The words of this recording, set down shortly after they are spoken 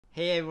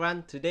Hey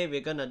everyone, today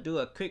we're gonna do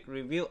a quick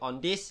review on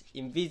this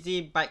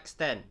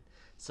InviziStand.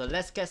 So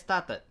let's get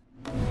started.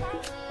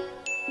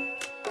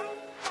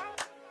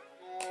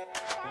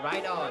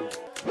 Right on!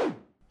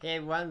 Hey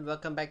everyone,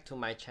 welcome back to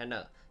my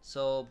channel.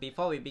 So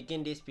before we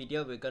begin this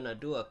video, we're gonna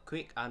do a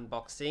quick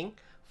unboxing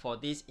for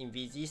this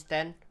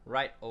InviziStand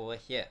right over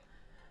here.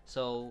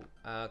 So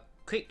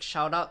quick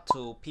shout out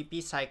to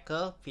PP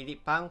Cycle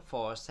Philip Pang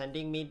for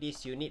sending me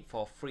this unit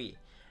for free.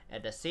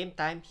 At the same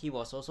time, he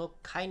was also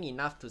kind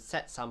enough to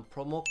set some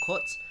promo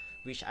codes,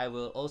 which I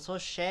will also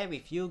share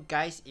with you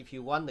guys if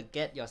you want to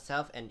get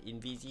yourself an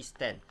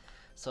InviziStand.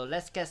 So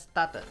let's get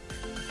started.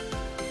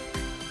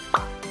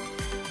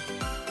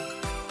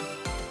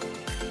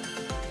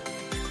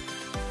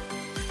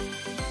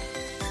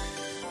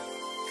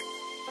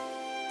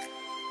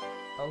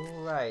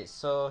 Alright,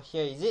 so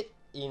here is it,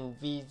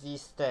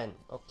 InviziStand.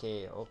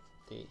 Okay,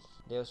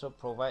 they also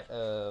provide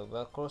a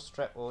Velcro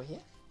strap over here.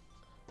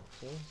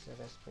 Okay, so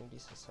let's bring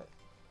this aside.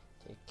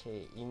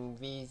 Okay,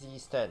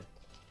 InviziStand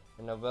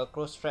and a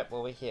Velcro strap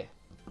over here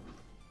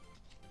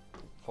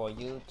for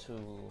you to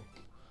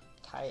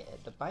tie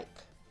at the bike.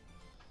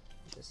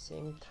 At the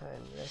same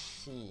time, let's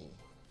see.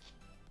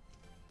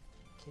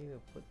 Okay,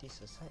 we'll put this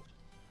aside.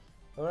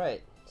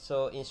 Alright,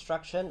 so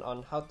instruction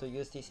on how to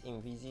use this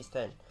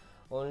InviziStand.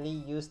 Only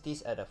use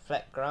this at a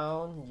flat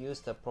ground. Use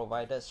the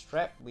provided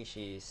strap, which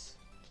is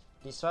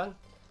this one,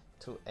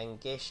 to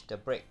engage the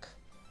brake.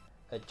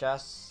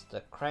 Adjust the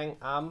crank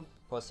arm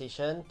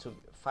position to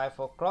 5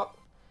 o'clock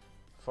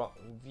from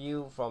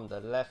view from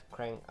the left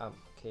crank arm.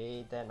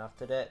 Okay, then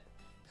after that,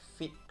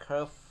 feet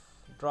curve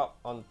drop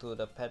onto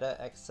the pedal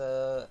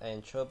axle,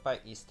 ensure bike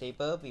is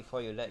stable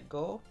before you let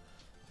go.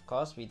 Of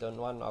course, we don't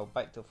want our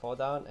bike to fall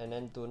down, and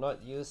then do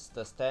not use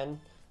the stand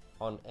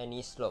on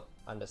any slope,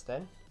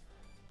 understand?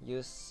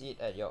 Use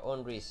it at your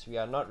own risk. We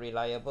are not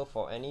reliable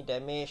for any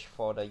damage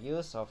for the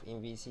use of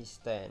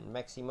InviziStand.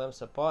 Maximum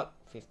support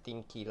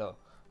 15 kilo.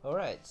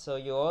 Alright, so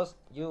you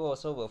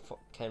also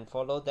can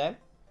follow them,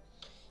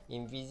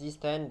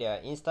 InviziStand, their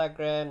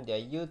Instagram, their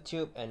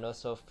YouTube, and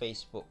also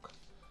Facebook.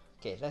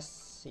 Okay, let's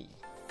see.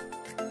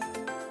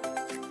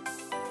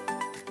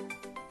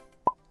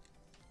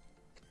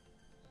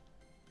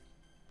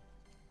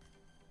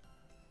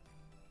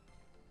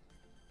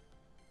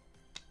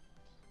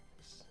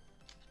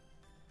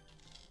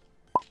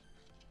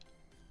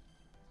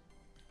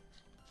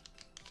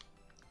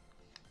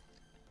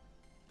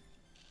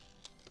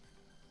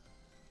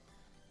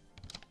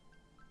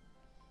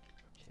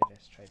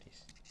 Let's try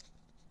this.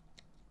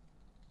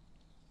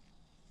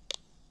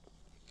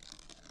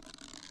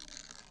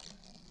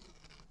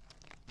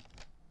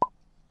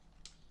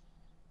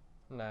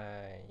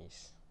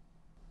 Nice.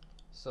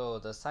 So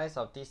the size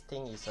of this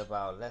thing is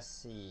about, let's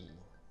see,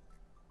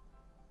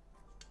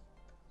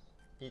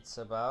 it's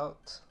about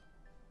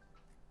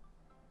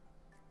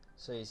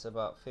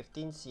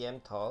 15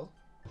 cm tall,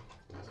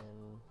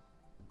 and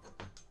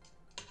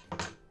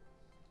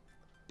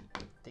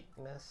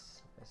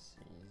thickness, let's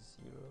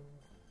see, 0.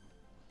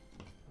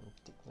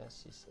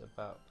 Thickness is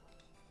about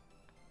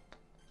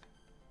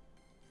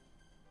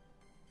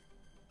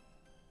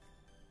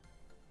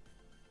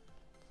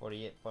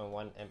 48.1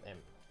 mm.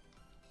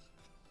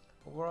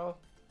 Overall,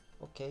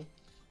 okay,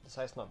 the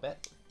size not bad.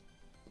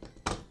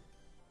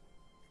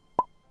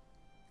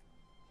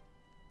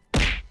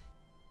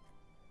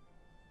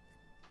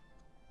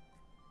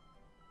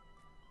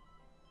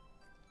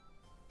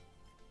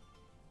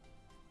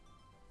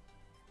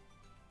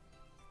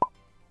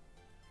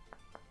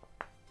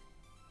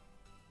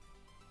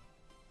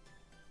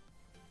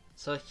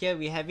 So here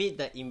we have it,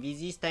 the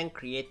InviziStand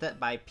created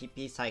by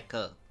PP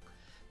Cycle.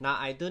 Now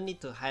I do need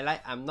to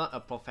highlight, I'm not a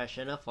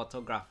professional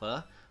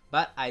photographer,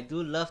 but I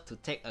do love to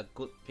take a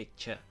good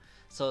picture.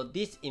 So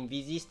this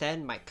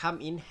InviziStand might come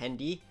in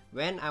handy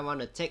when I want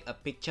to take a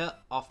picture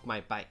of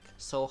my bike.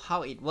 So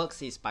how it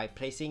works is by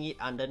placing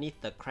it underneath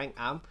the crank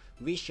arm,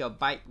 which your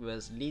bike will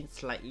lean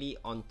slightly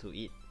onto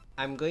it.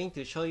 I'm going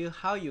to show you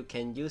how you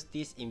can use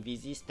this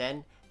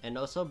InviziStand and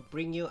also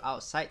bring you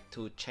outside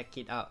to check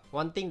it out.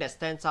 One thing that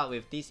stands out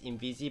with this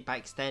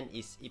InviziStand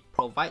is it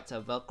provides a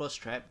Velcro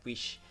strap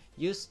which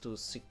used to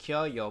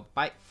secure your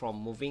bike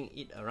from moving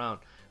it around,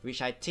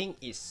 which I think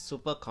is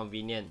super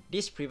convenient.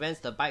 This prevents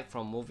the bike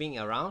from moving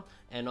around,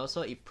 and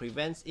also it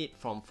prevents it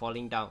from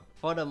falling down.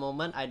 For the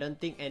moment, I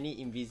don't think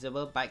any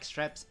invisible bike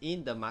straps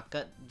in the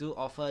market do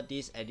offer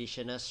these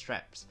additional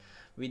straps.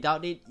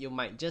 Without it, you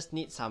might just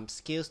need some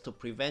skills to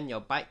prevent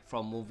your bike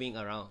from moving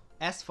around.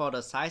 As for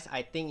the size,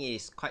 I think it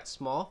is quite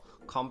small,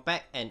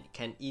 compact, and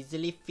can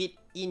easily fit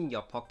in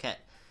your pocket.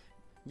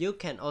 You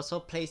can also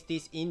place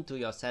this into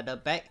your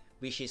saddlebag,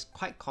 which is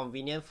quite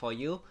convenient for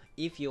you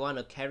if you want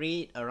to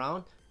carry it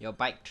around your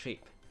bike trip.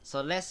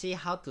 So let's see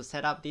how to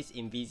set up this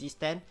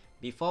InviziStand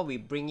before we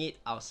bring it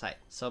outside.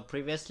 So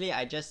previously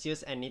I just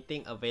used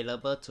anything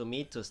available to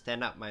me to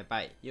stand up my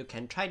bike. You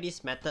can try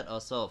this method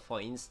also,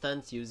 for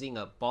instance using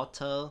a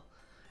bottle,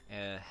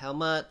 a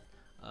helmet,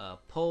 a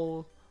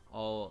pole,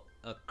 or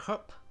a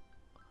curb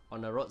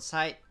on the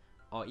roadside,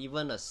 or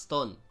even a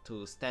stone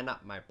to stand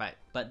up my bike.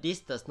 But this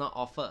does not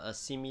offer a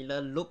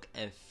similar look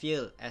and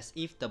feel as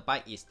if the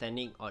bike is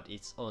standing on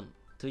its own.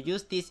 To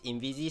use this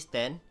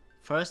InviziStand,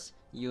 first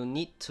you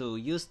need to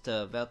use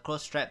the Velcro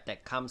strap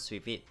that comes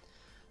with it.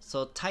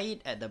 So tie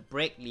it at the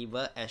brake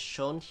lever as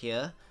shown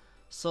here,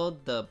 so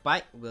the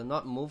bike will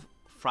not move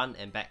front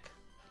and back.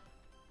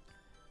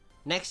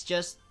 Next,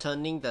 just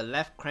turning the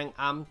left crank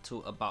arm to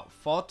about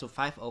 4 to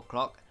 5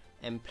 o'clock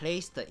and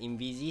place the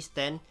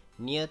InviziStand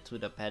near to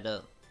the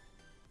pedal.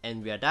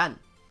 And we are done.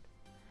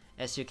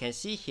 As you can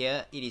see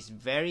here, it is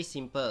very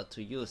simple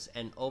to use,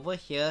 and over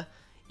here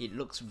it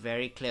looks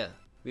very clear.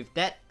 With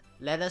that,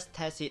 let us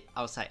test it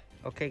outside.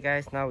 Okay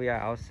guys, now we are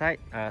outside,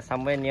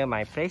 somewhere near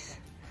my place.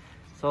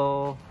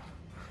 So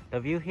the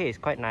view here is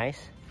quite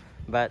nice,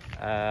 but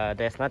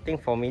there's nothing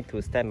for me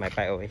to stand my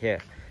bike over here.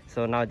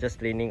 So now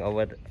just leaning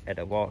over at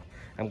the wall.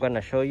 I'm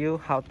gonna show you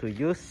how to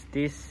use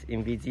this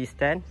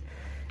InviziStand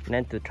and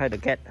then to try to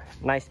get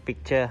nice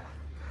picture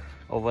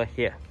over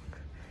here.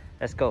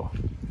 Let's go.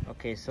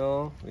 Okay,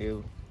 so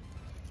we'll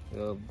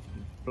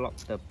block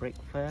the brake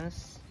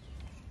first.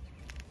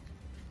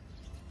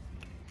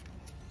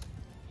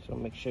 So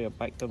make sure your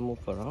bike don't move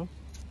around.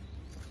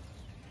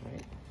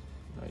 Right,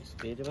 now it's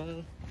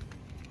stable.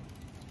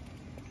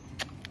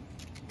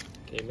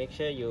 Okay, make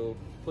sure you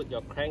put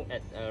your crank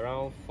at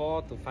around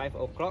 4 to 5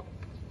 o'clock.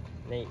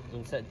 Then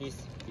insert this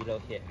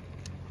below here.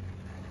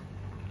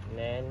 And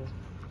then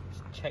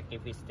check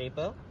if it's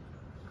stable.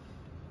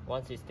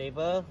 Once it's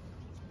stable,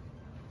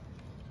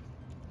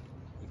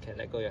 you can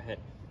let go your hand.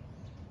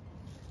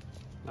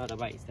 Now the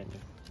bike is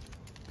standing.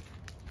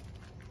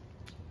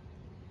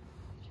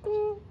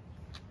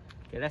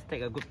 Okay, let's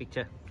take a good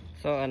picture.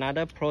 So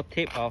another pro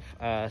tip of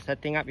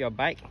setting up your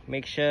bike,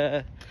 make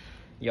sure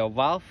your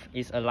valve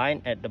is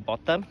aligned at the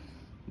bottom,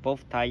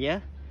 both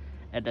tire.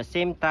 At the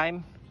same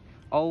time,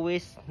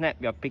 always snap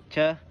your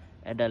picture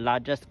at the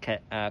largest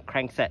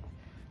crankset.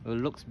 It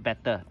looks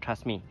better,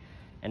 trust me.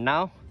 And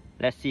now,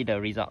 let's see the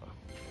result.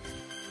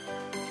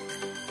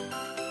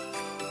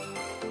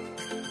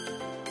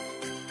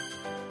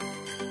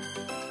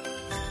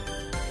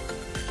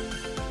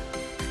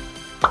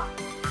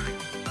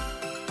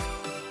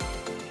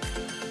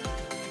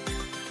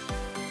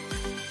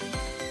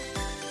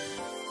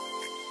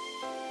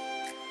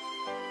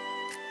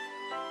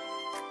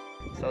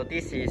 So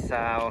this is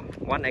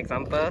one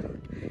example.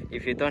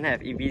 If you don't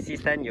have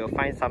InviziStand, you'll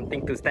find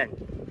something to stand.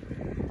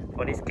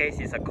 For this case,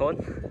 it's a cone.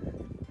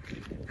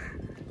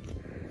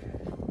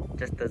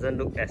 Just doesn't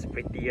look as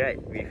pretty, right,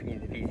 with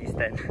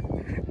InviziStand.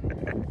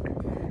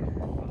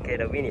 Okay,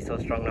 the wind is so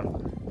strong now.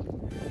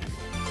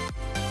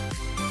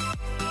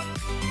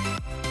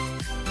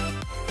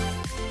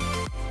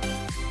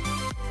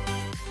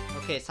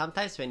 Okay,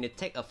 sometimes when you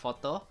take a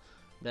photo,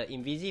 the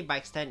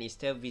InviziBikeStand is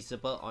still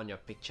visible on your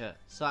picture.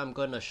 So I'm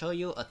going to show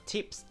you a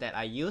tips that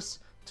I use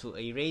to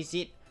erase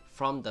it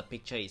from the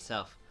picture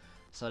itself.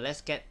 So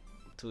let's get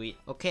to it.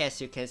 Okay,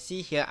 as you can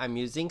see here, I'm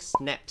using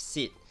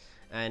Snapseed.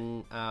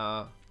 And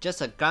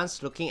just a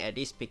glance looking at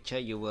this picture,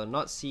 you will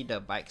not see the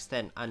bike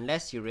stand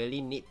unless you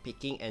really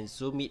nitpicking and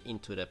zoom it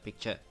into the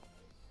picture.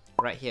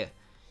 Right here,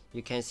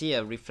 you can see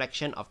a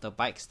reflection of the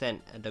bike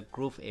stand at the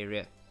groove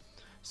area.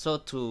 So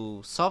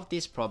to solve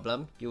this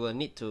problem, you will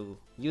need to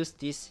use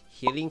this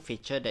healing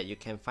feature that you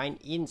can find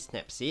in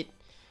Snapseed.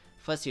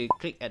 First, you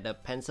click at the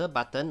pencil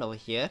button over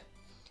here,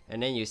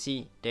 and then you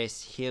see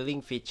there's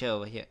healing feature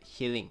over here,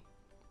 healing.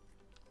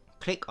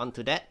 Click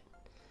onto that,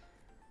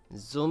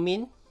 zoom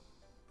in,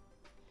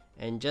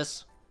 and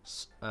just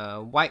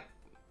wipe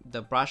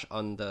the brush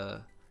on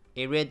the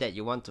area that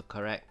you want to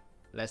correct.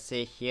 Let's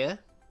say here,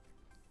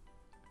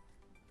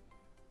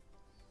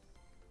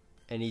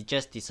 and it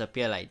just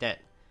disappear like that.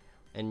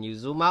 And you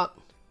zoom out,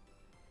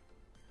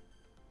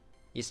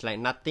 it's like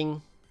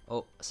nothing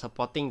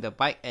supporting the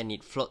bike, and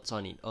it floats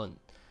on its own.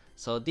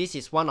 So this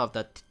is one of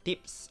the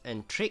tips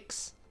and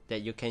tricks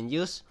that you can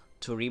use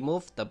to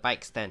remove the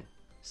bike stand.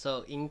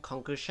 So in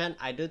conclusion,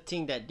 I do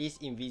think that this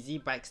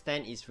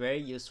InviziBikeStand is very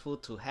useful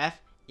to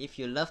have if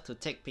you love to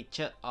take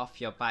picture of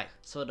your bike.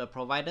 So the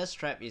provided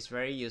strap is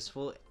very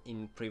useful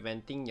in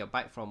preventing your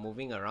bike from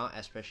moving around,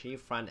 especially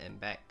front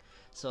and back.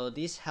 So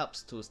this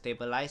helps to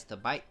stabilize the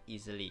bike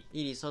easily.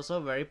 It is also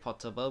very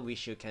portable,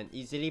 which you can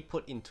easily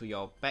put into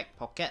your back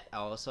pocket or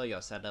also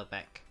your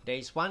saddlebag. There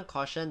is one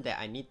caution that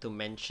I need to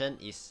mention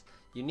is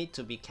you need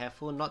to be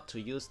careful not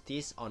to use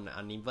this on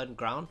uneven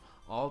ground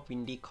or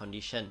windy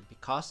condition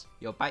because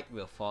your bike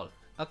will fall.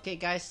 Okay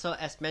guys, so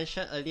as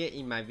mentioned earlier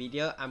in my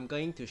video, I'm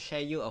going to share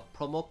you a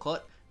promo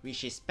code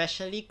which is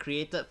specially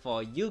created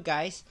for you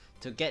guys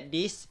to get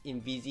this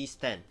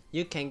InviziStand.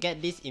 You can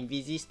get this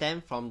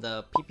InviziStand from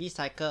the PP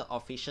Cycle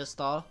official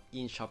store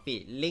in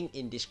Shopee, link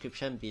in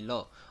description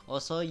below.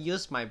 Also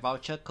use my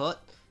voucher code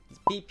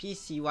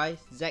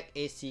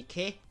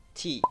PPCYZACKT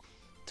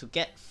to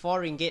get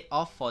 4 ringgit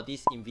off for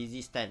this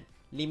InviziStand,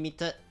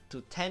 limited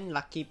to 10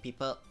 lucky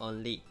people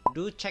only.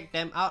 Do check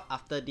them out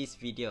after this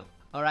video.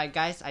 Alright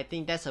guys, I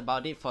think that's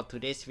about it for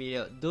today's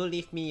video. Do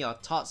leave me your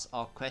thoughts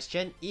or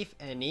questions, if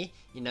any,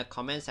 in the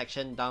comment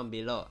section down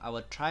below. I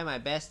will try my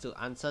best to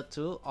answer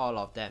to all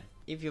of them.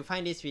 If you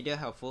find this video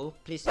helpful,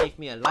 please leave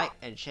me a like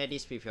and share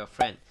this with your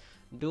friend.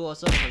 Do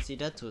also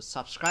consider to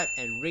subscribe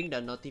and ring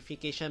the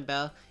notification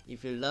bell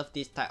if you love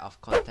this type of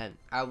content.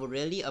 I would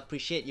really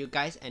appreciate you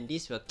guys, and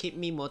this will keep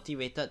me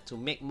motivated to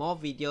make more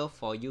videos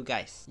for you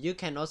guys. You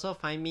can also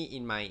find me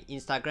in my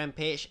Instagram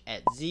page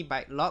at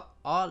zbikelog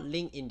or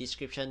link in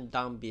description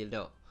down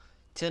below.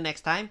 Till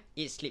next time,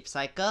 eat, sleep,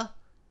 cycle,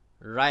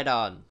 ride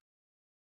on!